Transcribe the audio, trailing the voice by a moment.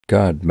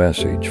God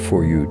message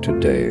for you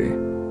today.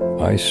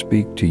 I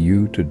speak to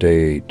you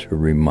today to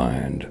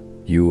remind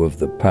you of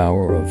the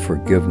power of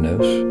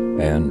forgiveness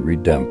and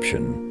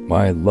redemption.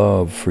 My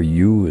love for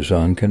you is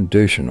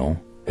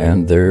unconditional,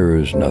 and there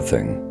is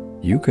nothing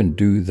you can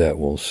do that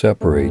will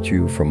separate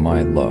you from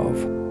my love.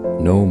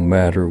 No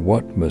matter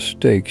what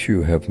mistakes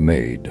you have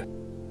made,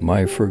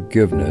 my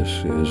forgiveness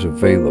is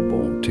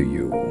available to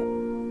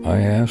you.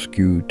 I ask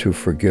you to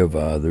forgive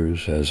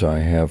others as I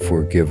have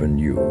forgiven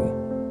you.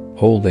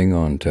 Holding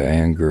on to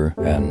anger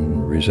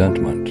and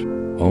resentment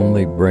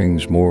only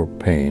brings more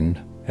pain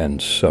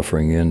and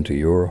suffering into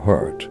your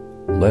heart.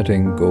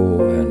 Letting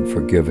go and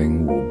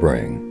forgiving will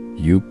bring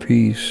you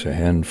peace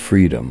and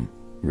freedom.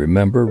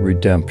 Remember,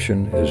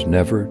 redemption is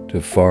never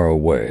too far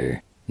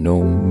away.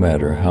 No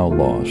matter how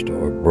lost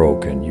or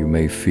broken you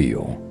may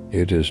feel,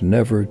 it is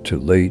never too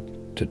late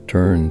to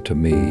turn to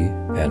me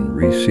and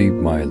receive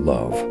my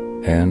love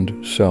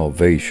and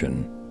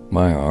salvation.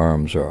 My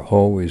arms are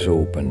always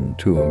open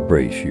to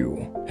embrace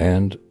you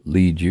and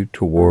lead you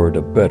toward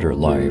a better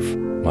life.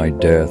 My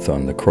death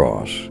on the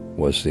cross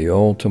was the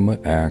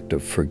ultimate act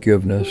of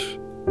forgiveness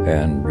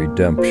and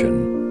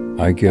redemption.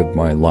 I give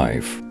my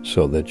life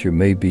so that you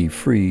may be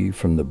free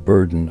from the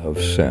burden of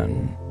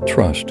sin.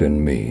 Trust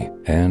in me,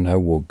 and I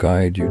will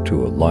guide you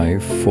to a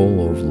life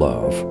full of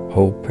love,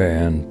 hope,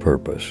 and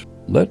purpose.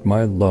 Let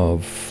my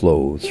love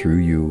flow through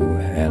you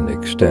and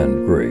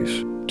extend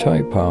grace.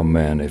 Type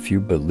Amen if you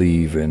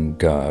believe in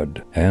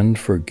God and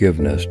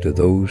forgiveness to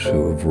those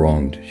who have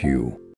wronged you.